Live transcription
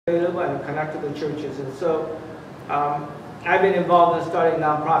available and connect to the churches. And so I've been involved in starting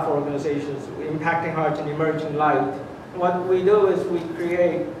nonprofit organizations, Impacting Hearts and Emerging Light. What we do is we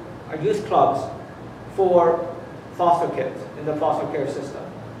create youth clubs for foster kids in the foster care system.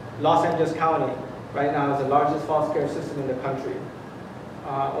 Los Angeles County right now is the largest foster care system in the country.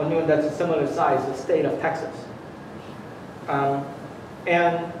 Only that's a similar size, the state of Texas.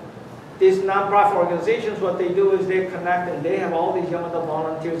 And these nonprofit organizations, what they do is they connect, and they have all these young adult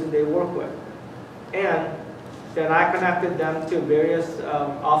volunteers that they work with. And then I connected them to various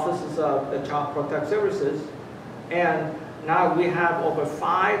offices of the Child Protective Services. And now we have over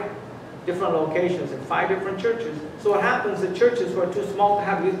 5 different locations in 5 different churches. So what happens, the churches who are too small to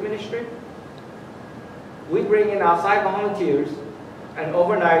have youth ministry, we bring in outside volunteers, and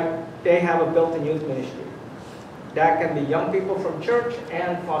overnight they have a built-in youth ministry. That can be young people from church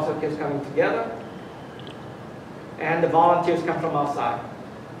and foster kids coming together. And the volunteers come from outside.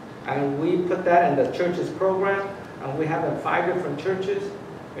 And we put that in the church's program, and we have it in 5 different churches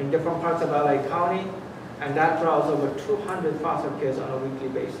in different parts of LA County, and that draws over 200 foster kids on a weekly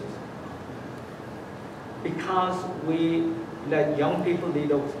basis. Because we let young people lead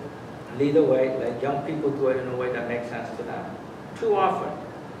the way, let young people do it in a way that makes sense to them. Too often,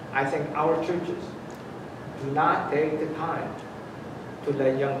 I think our churches do not take the time to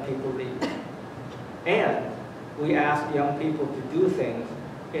let young people lead. And we ask young people to do things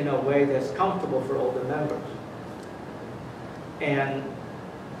in a way that's comfortable for older members. And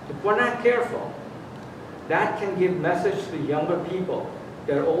if we're not careful, that can give message to younger people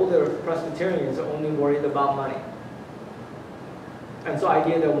that older Presbyterians are only worried about money. And so the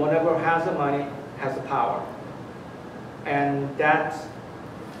idea that whatever has the money has the power. And that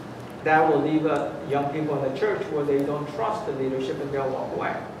will leave young people in the church where they don't trust the leadership and they'll walk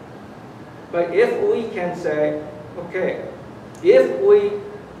away. But if we can say, okay, if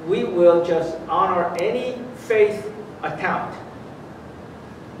we will just honor any faith attempt,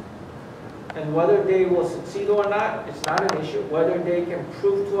 and whether they will succeed or not, it's not an issue. Whether they can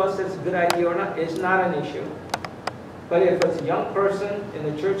prove to us it's a good idea or not, it's not an issue. But if it's a young person in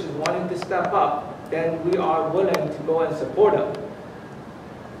the church is wanting to step up, then we are willing to go and support them.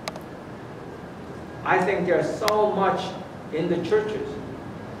 I think there's so much in the churches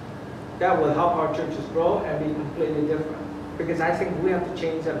that will help our churches grow and be completely different. Because I think we have to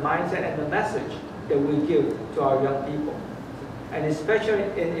change the mindset and the message that we give to our young people. And especially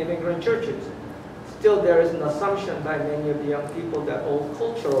in immigrant churches, still there is an assumption by many of the young people that old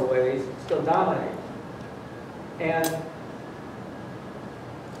cultural ways still dominate. And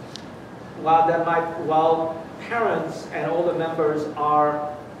while parents and older members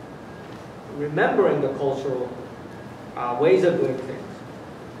are remembering the cultural ways of doing things,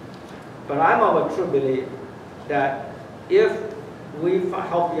 but I'm of a true belief that if we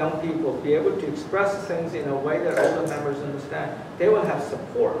help young people be able to express things in a way that older members understand, they will have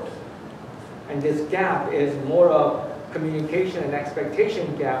support. And this gap is more of communication and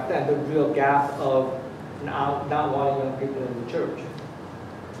expectation gap than the real gap of not wanting young people in the church.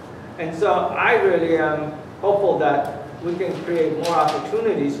 And so I really am hopeful that we can create more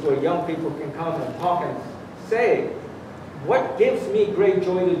opportunities where young people can come and talk and say, what gives me great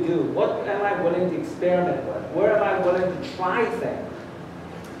joy to do? What am I willing to experiment with? Where am I willing to try things?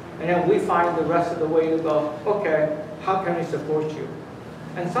 And then we find the rest of the way to go, okay, how can we support you?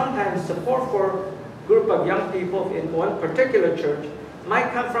 And sometimes support for a group of young people in one particular church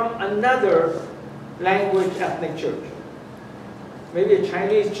might come from another language ethnic church. Maybe a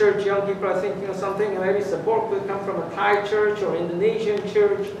Chinese church, young people are thinking of something, and maybe support could come from a Thai church or Indonesian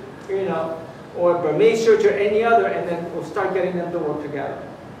church, you know, or a Burmese church or any other, and then we'll start getting them to work together.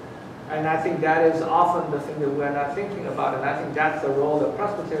 And I think that is often the thing that we're not thinking about, and I think that's the role that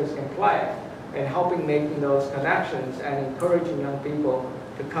Presbyterians can play in helping making those connections and encouraging young people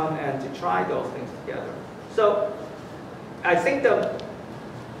to come and to try those things together. So I think the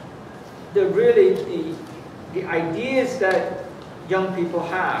ideas that young people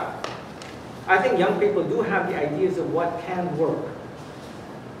have, I think young people do have the ideas of what can work,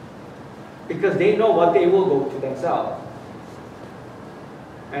 because they know what they will go to themselves.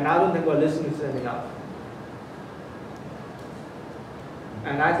 And I don't think we're listening to them enough.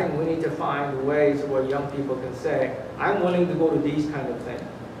 And I think we need to find ways where young people can say, I'm willing to go to these kind of things.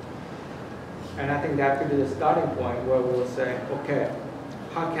 And I think that could be the starting point where we'll say, okay,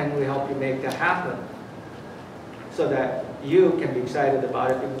 how can we help you make that happen? So that you can be excited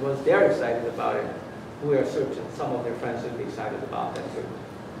about it, because once they're excited about it, we are certain some of their friends will be excited about that too.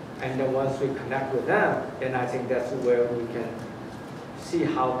 And then once we connect with them, then I think that's where we can see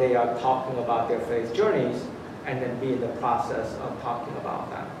how they are talking about their faith journeys, and then be in the process of talking about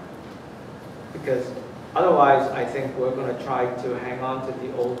that. because otherwise I think we're going to try to hang on to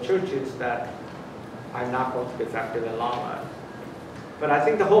the old churches that are not going to be effective in the long run. But I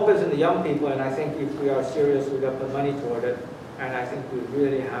think the hope is in the young people, and I think if we are serious, we're going to put money toward it. And I think we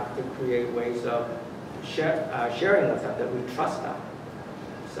really have to create ways of sharing with them that we trust them.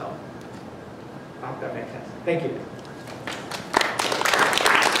 So I hope that makes sense. Thank you.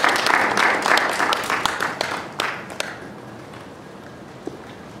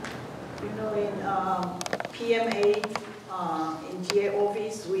 You know, in PMA, in GA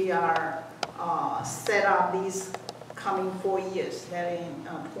office, we are set up these coming 4 years. That in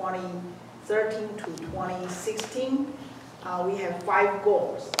 2013 to 2016, we have 5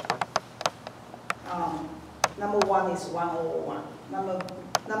 goals. Number 1 is 101.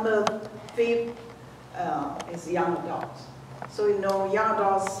 Number 5 is young adults. So you know, young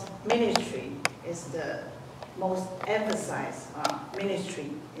adults ministry is the most emphasized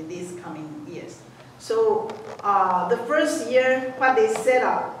ministry in these coming years. So the first year, what they set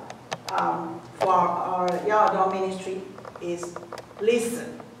up for our young adult ministry is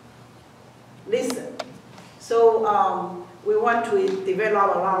listen. Listen. So we want to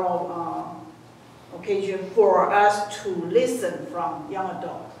develop a lot of occasion for us to listen from young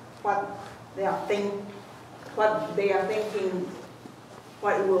adults, what they are thinking,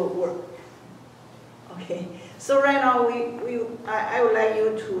 what will work. Okay. So right now I would like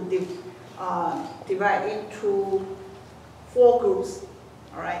you to divide into 4 groups.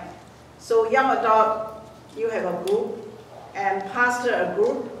 All right. So young adult, you have a group, and pastor a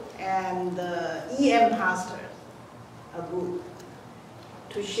group, and the EM pastor a group,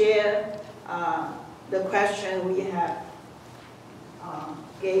 to share the question we have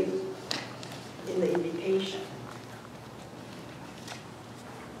gave in the invitation.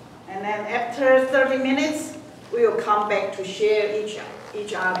 And then after 30 minutes, we will come back to share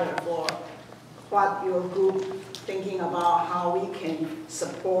each other for what your group thinking about, how we can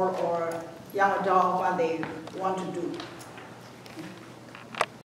support our young adult, what they want to do.